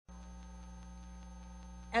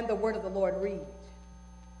And the word of the Lord reads,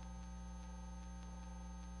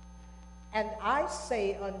 "And I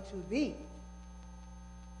say unto thee,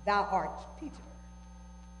 thou art Peter,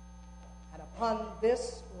 and upon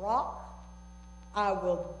this rock I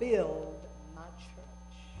will build my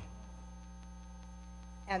church,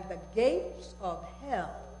 and the gates of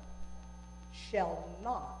hell shall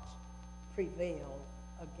not prevail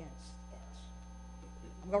against it."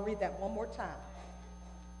 I'm going to read that one more time.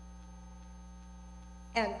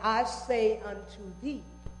 "And I say unto thee,"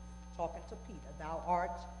 talking to Peter, "thou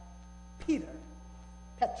art Peter,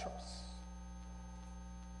 Petros,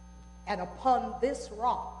 and upon this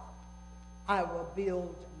rock I will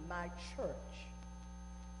build my church,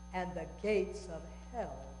 and the gates of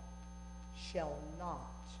hell shall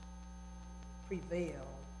not prevail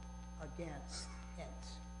against it."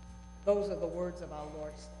 Those are the words of our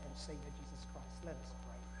Lord and Savior Jesus Christ. Let us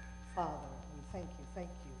pray. Father, we thank you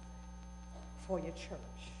for your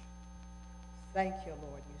church. Thank you,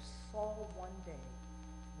 Lord. You saw one day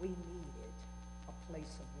we needed a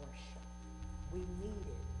place of worship. We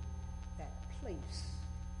needed that place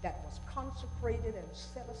that was consecrated and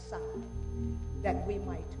set aside that we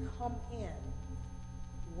might come in,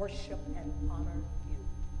 worship, and honor you.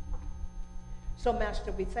 So,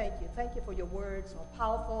 Master, we thank you. Thank you for your words are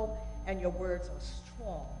powerful and your words are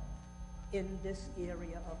strong in this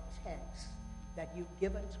area of text that you've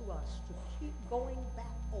given to us to keep going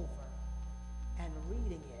back over and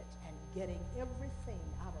reading it and getting everything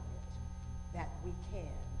out of it that we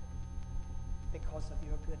can because of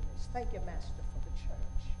your goodness. Thank you, Master, for the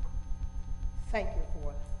church. Thank you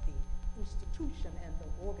for the institution and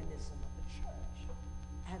the organism of the church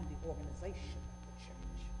and the organization of the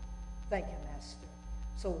church. Thank you, Master.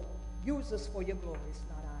 So use us for your glory. It's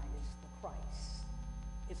not I, it's the Christ.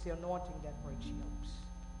 It's the anointing that breaks yokes.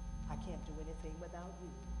 I can't do anything without you.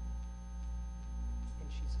 In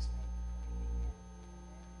Jesus' name we pray.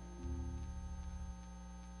 Amen.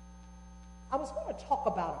 I was going to talk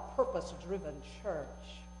about a purpose-driven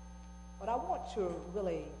church, but I want to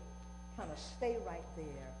really kind of stay right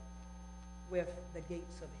there with the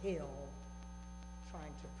gates of hell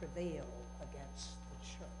trying to prevail against the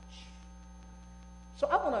church. So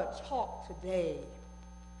I want to talk today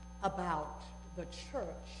about the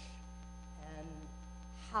church and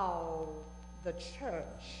how the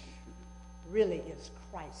church really is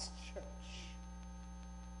Christ's church.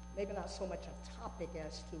 Maybe not so much a topic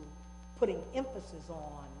as to putting emphasis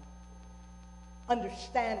on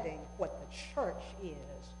understanding what the church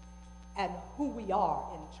is and who we are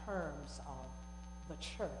in terms of the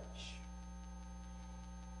church.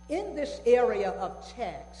 In this area of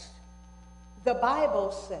text, the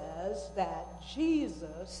Bible says that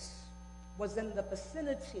Jesus was in the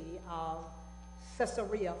vicinity of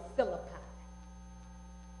Caesarea Philippi.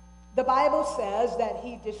 The Bible says that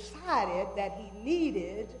he decided that he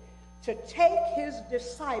needed to take his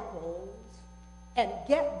disciples and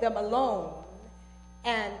get them alone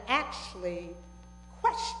and actually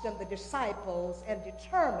question the disciples and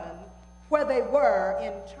determine where they were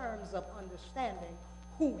in terms of understanding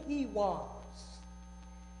who he was.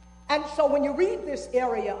 And so when you read this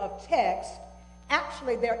area of text,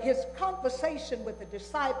 actually his conversation with the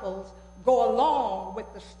disciples go along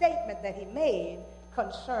with the statement that he made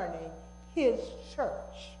concerning his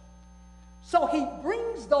church. So he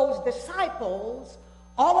brings those disciples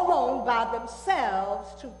all alone by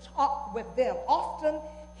themselves to talk with them. Often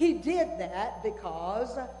he did that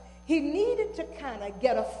because he needed to kind of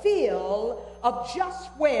get a feel of just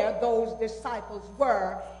where those disciples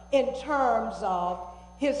were in terms of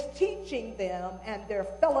his teaching them and their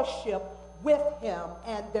fellowship with him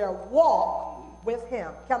and their walk with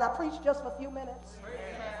him. Can I preach just for a few minutes?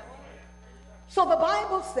 So the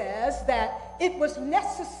Bible says that it was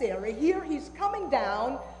necessary. Here he's coming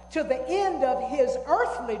down to the end of his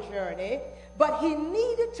earthly journey, but he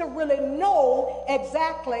needed to really know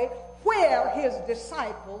exactly where his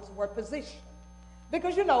disciples were positioned.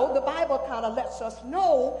 Because, you know, the Bible kind of lets us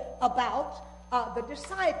know about the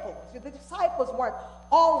disciples. The disciples weren't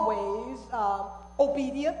always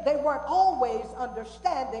obedient. They weren't always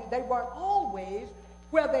understanding. They weren't always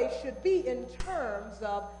where they should be in terms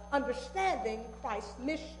of understanding Christ's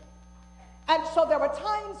mission. And so there were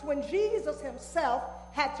times when Jesus himself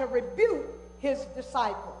had to rebuke his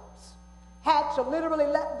disciples, had to literally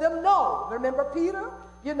let them know. Remember Peter?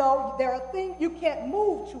 You know, there are things you can't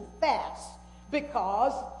move too fast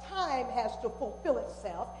because time has to fulfill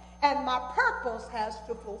itself and my purpose has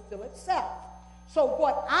to fulfill itself. So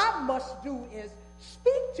what I must do is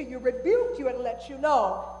speak to you, rebuke you, and let you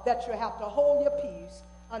know that you have to hold your peace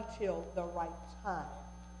until the right time.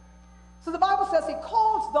 So the Bible says he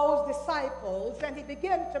calls those disciples disciples and he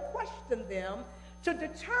began to question them to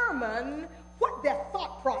determine what their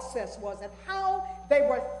thought process was and how they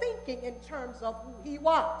were thinking in terms of who he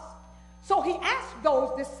was. So he asked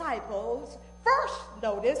those disciples, first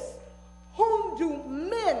notice, whom do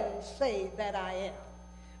men say that I am?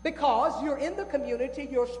 Because you're in the community,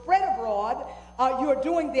 you're spread abroad, you're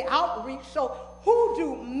doing the outreach, so who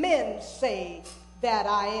do men say that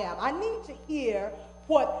I am? I need to hear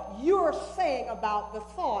what you're saying about the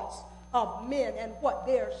thoughts of men and what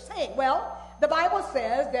they're saying. Well, the Bible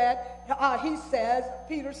says that,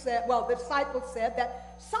 Peter said, the disciples said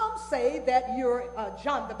that some say that you're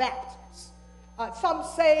John the Baptist. Some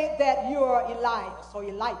say that you're Elias or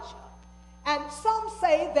Elijah. And some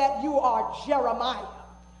say that you are Jeremiah.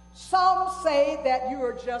 Some say that you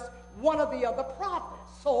are just one of the other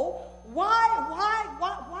prophets. So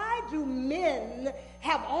why do men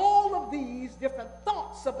have all of these different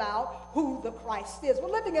thoughts about who the Christ is?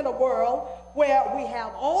 We're living in a world where we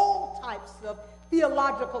have all types of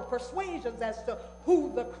theological persuasions as to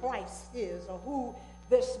who the Christ is or who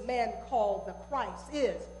this man called the Christ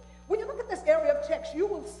is. When you look at this area of text, you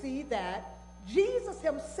will see that Jesus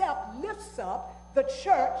himself lifts up the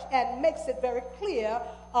church and makes it very clear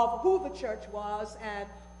of who the church was and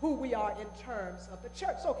who we are in terms of the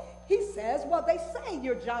church. So he says, well, they say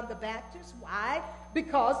you're John the Baptist. Why?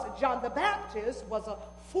 Because John the Baptist was a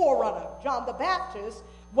forerunner. John the Baptist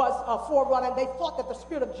was a forerunner, and they thought that the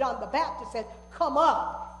spirit of John the Baptist had come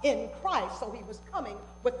up in Christ. So he was coming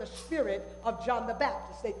with the spirit of John the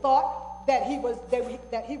Baptist. They thought that he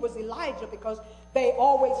was Elijah because they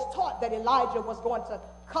always taught that Elijah was going to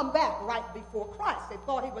come back right before Christ. They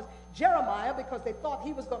thought he was Jeremiah because they thought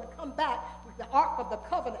he was going to come back with the Ark of the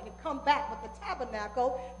Covenant and come back with the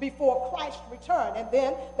tabernacle before Christ returned. And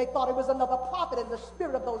then they thought it was another prophet, and the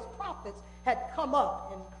spirit of those prophets had come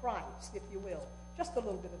up in Christ, if you will. Just a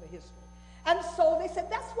little bit of the history. And so they said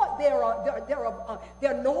that's what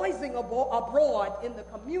they're noising abroad in the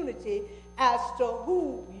community as to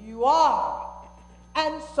who you are.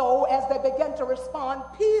 And so as they began to respond,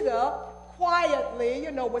 Peter quietly,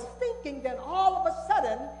 was thinking. Then all of a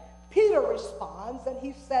sudden, Peter responds and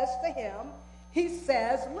he says to him,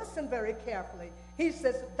 listen very carefully. He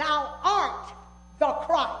says, thou art the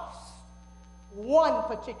Christ. One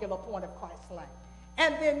particular point of Christ's life.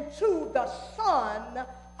 And then two, the Son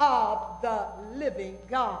of the living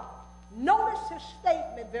God. Notice his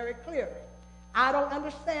statement very clearly. I don't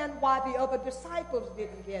understand why the other disciples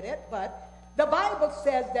didn't get it, but the Bible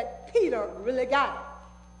says that Peter really got it.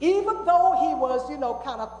 Even though he was,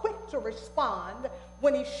 kind of quick to respond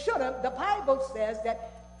when he shouldn't, the Bible says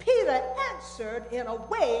that Peter answered in a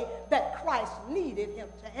way that Christ needed him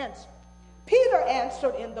to answer. Peter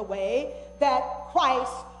answered in the way that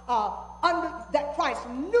Christ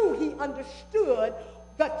knew he understood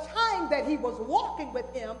the time that he was walking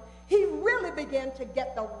with him. He really began to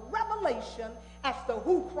get the revelation as to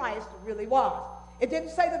who Christ really was. It didn't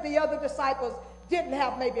say that the other disciples didn't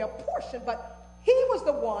have maybe a portion, but he was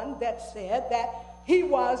the one that said that he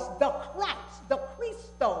was the Christ, the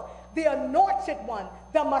Christo, the anointed one,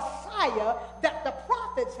 the Messiah that the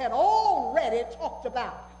prophets had already talked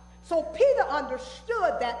about. So Peter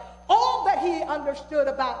understood that all that he understood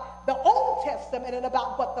about the Old Testament and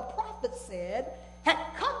about what the prophets said had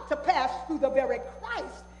come to pass through the very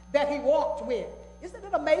Christ that he walked with. Isn't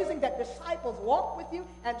it amazing that disciples walk with you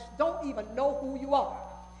and don't even know who you are?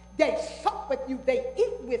 They sup with you, they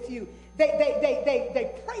eat with you,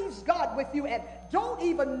 they praise God with you and don't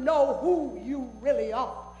even know who you really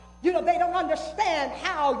are. They don't understand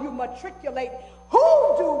how you matriculate.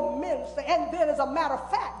 Who do men say? And then as a matter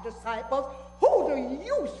of fact, disciples, who do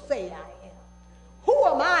you say I am? Who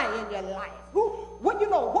am I in your life?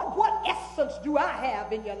 What essence do I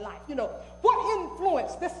have in your life? What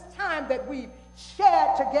influence this time that we've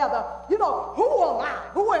shared together? Who am I?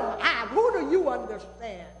 Who am I? Who do you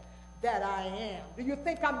understand that I am? Do you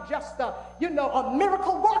think I'm just a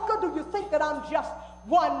miracle worker? Do you think that I'm just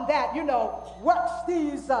one that, works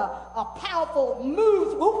these powerful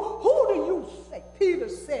moves? Who do you say? Peter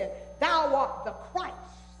said, thou art the Christ,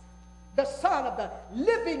 the Son of the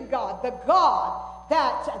living God, the God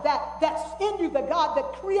that's in you, the God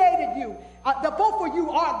that created you. The both of you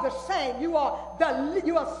are the same. You are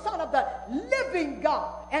son of the living God.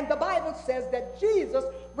 And the Bible says that Jesus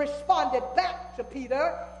responded back to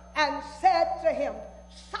Peter and said to him,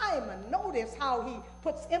 Simon, notice how he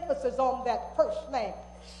puts emphasis on that first name.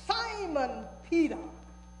 Simon Peter,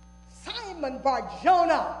 Simon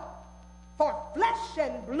Bar-Jonah, for flesh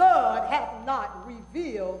and blood hath not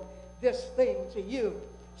revealed this thing to you.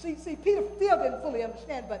 See, Peter still didn't fully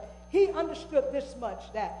understand, but he understood this much,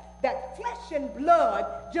 that flesh and blood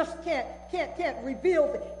just can't reveal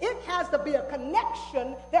it. It has to be a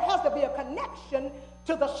connection. There has to be a connection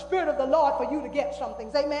to the Spirit of the Lord for you to get some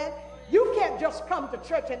things. Amen? You can't just come to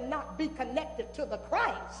church and not be connected to the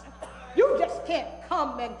Christ. You just can't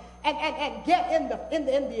come and get in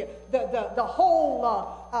the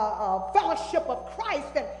whole fellowship of Christ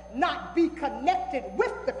and not be connected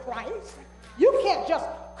with the Christ. You can't just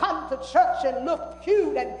come to church and look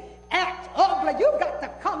cute and act ugly. You've got to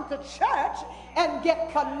come to church and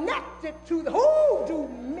get connected to who do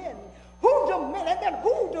men, and then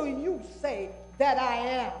who do you say that I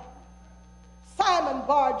am? Simon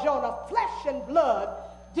Bar-Jonah, flesh and blood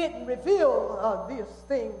didn't reveal this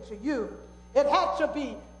thing to you. It had to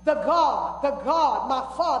be the God,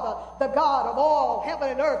 my Father, the God of all heaven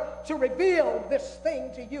and earth, to reveal this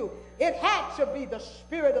thing to you. It had to be the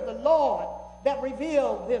Spirit of the Lord that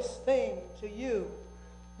revealed this thing to you,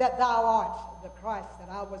 that thou art the Christ, that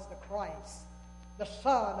I was the Christ, the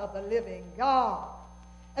Son of the living God.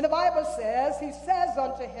 And the Bible says, he says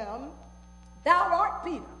unto him, thou art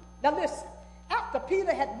Peter. Now listen, after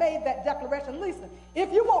Peter had made that declaration, listen,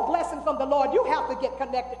 if you want blessing from the Lord, you have to get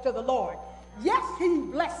connected to the Lord. Yes, he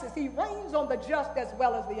blesses. He reigns on the just as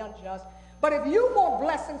well as the unjust. But if you want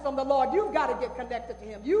blessing from the Lord, you've got to get connected to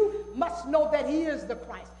him. You must know that he is the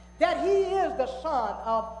Christ, that he is the Son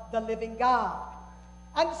of the living God.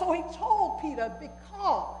 And so he told Peter,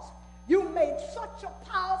 because you made such a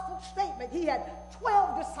powerful statement. He had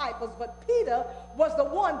 12 disciples, but Peter was the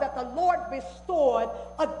one that the Lord bestowed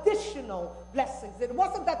additional blessings. It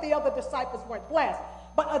wasn't that the other disciples weren't blessed,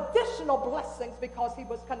 but additional blessings because he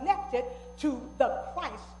was connected to the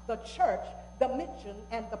Christ, the church, the mission,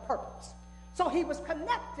 and the purpose. So he was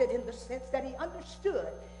connected in the sense that he understood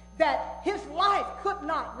that his life could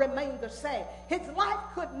not remain the same. His life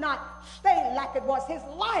could not stay like it was. His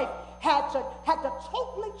life had to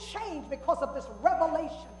totally change because of this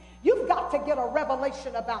revelation. You've got to get a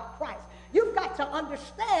revelation about Christ. You've got to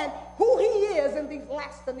understand who he is in these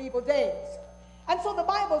last and evil days. And so the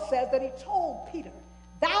Bible says that he told Peter,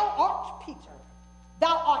 thou art Peter,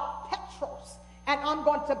 thou art Petros, and I'm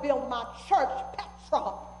going to build my church,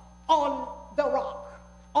 Petra, on the rock,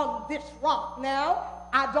 on this rock. Now,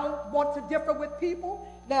 I don't want to differ with people.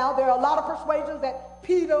 Now, there are a lot of persuasions that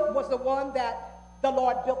Peter was the one that the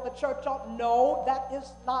Lord built the church on. No, that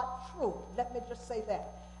is not true. Let me just say that.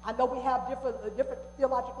 I know we have different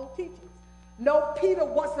theological teachings. No, Peter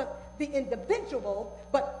wasn't the individual,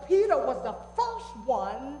 but Peter was the first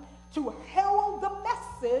one to herald the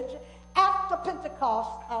message after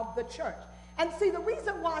Pentecost of the church. And see, the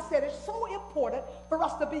reason why I said it's so important for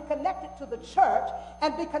us to be connected to the church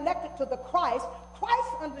and be connected to the Christ, Christ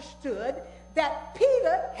understood that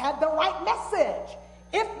Peter had the right message.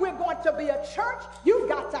 If we're going to be a church, you've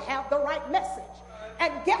got to have the right message.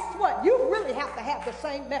 And guess what? You really have to have the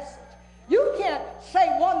same message. You can't say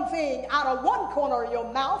one thing out of one corner of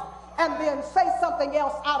your mouth and then say something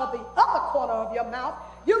else out of the other corner of your mouth.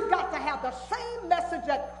 You've got to have the same message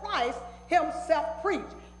that Christ himself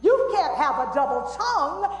preached. You can't have a double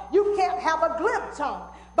tongue. You can't have a glib tongue.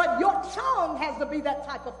 But your tongue has to be that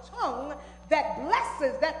type of tongue that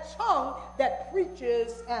blesses, that tongue that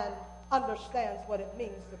preaches and understands what it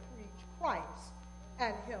means to preach Christ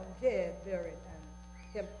and him dead, buried,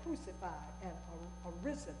 and him crucified and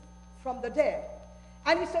arisen from the dead.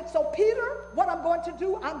 And he said, so Peter, what I'm going to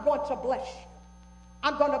do, I'm going to bless you.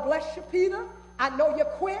 I'm going to bless you, Peter. I know you're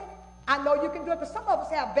quick. I know you can do it, because some of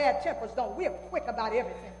us have bad tempers, don't we? We're quick about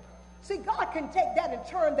everything. See, God can take that and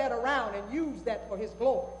turn that around and use that for his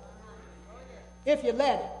glory. If you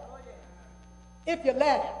let it. If you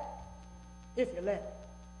let it. If you let it.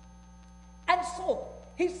 And so,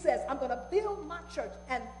 he says, I'm going to build my church,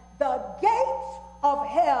 and the gates of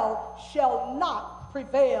hell shall not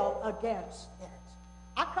prevail against it.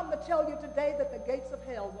 I come to tell you today that the gates of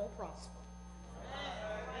hell won't prosper.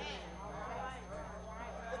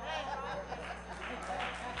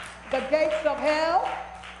 The gates of hell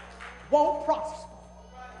won't prosper.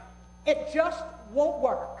 It just won't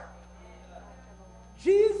work.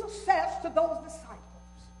 Jesus says to those disciples,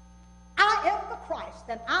 I am the Christ,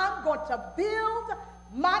 and I'm going to build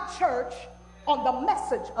my church on the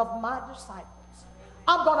message of my disciples.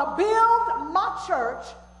 I'm going to build my church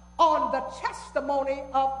on the testimony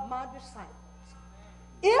of my disciples.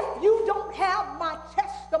 If you don't have my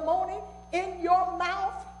testimony in your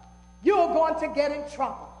mouth, you're going to get in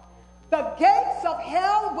trouble. The gates of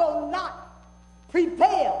hell will not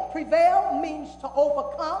prevail. Prevail means to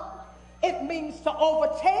overcome. It means to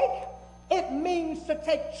overtake. It means to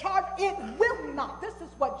take charge. It will not. This is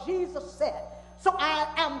what Jesus said. So I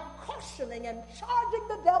am cautioning and charging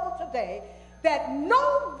the devil today that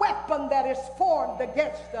no weapon that is formed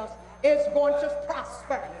against us is going to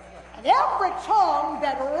prosper. And every tongue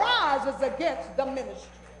that rises against the ministry.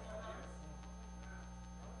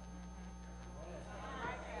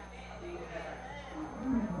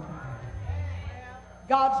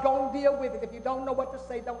 God's going to deal with it. If you don't know what to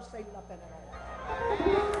say, don't say nothing at all.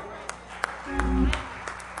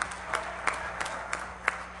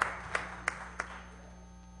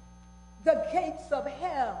 The gates of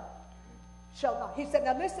hell shall not. He said,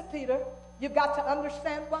 now listen, Peter, you've got to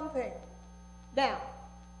understand one thing. Now,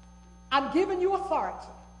 I'm giving you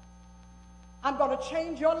authority. I'm going to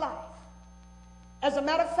change your life. As a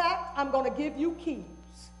matter of fact, I'm going to give you keys.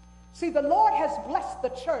 See, the Lord has blessed the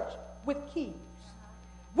church with keys.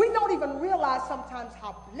 We don't even realize sometimes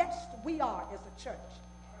how blessed we are as a church.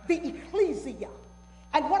 The ecclesia.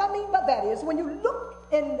 And what I mean by that is, when you look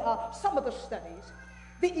in some of the studies,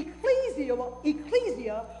 the ecclesia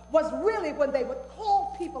was really when they would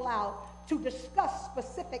call people out to discuss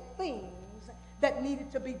specific things that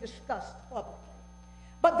needed to be discussed publicly.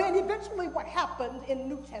 But then eventually what happened in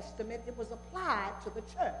New Testament, it was applied to the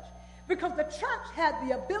church. Because the church had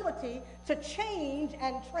the ability to change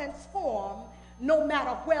and transform no matter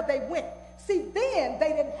where they went. See, then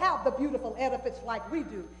they didn't have the beautiful edifice like we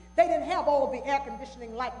do. They didn't have all the air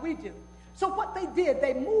conditioning like we do. So what they did,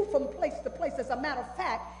 they moved from place to place. As a matter of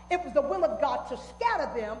fact, it was the will of God to scatter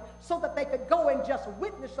them so that they could go and just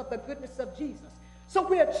witness of the goodness of Jesus. So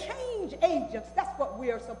we're change agents. That's what we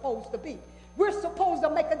are supposed to be. We're supposed to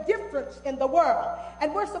make a difference in the world.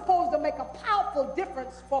 And we're supposed to make a powerful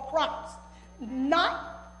difference for Christ.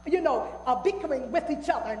 Not, bickering with each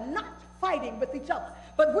other, not fighting with each other.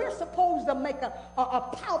 But we're supposed to make a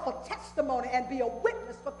powerful testimony and be a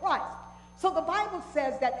witness for Christ. So the Bible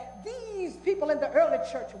says that these people in the early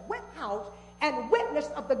church went out and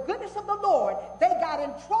witnessed of the goodness of the Lord. They got in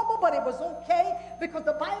trouble, but it was okay because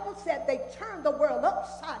the Bible said they turned the world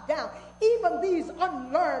upside down. Even these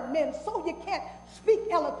unlearned men, so you can't speak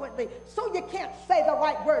eloquently, so you can't say the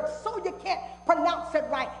right words, so you can't pronounce it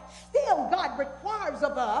right. Still, God requires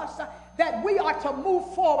of us that we are to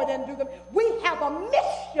move forward and do them. We have a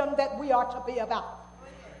mission that we are to be about.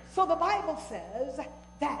 So the Bible says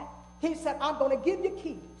that he said, I'm going to give you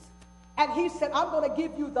keys. And he said, I'm going to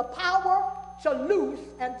give you the power to loose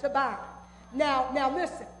and to bind. Now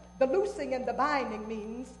listen, the loosing and the binding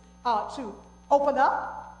means to open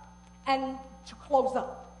up and to close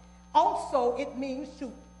up. Also, it means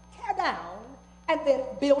to tear down and then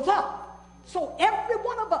build up. So every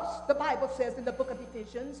one of us, the Bible says in the book of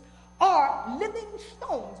Ephesians, are living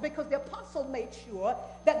stones, because the apostle made sure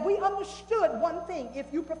that we understood one thing.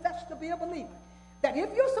 If you profess to be a believer, that if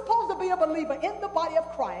you're supposed to be a believer in the body of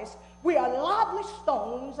Christ, we are lively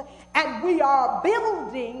stones, and we are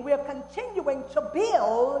building, we are continuing to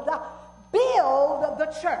build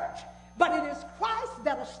the church. But it is Christ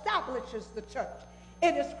that establishes the church.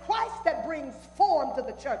 It is Christ that brings form to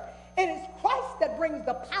the church. It is Christ that brings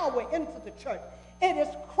the power into the church. It is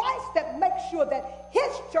Christ that makes sure that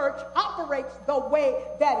his church operates the way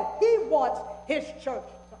that he wants his church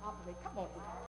to operate. Come on,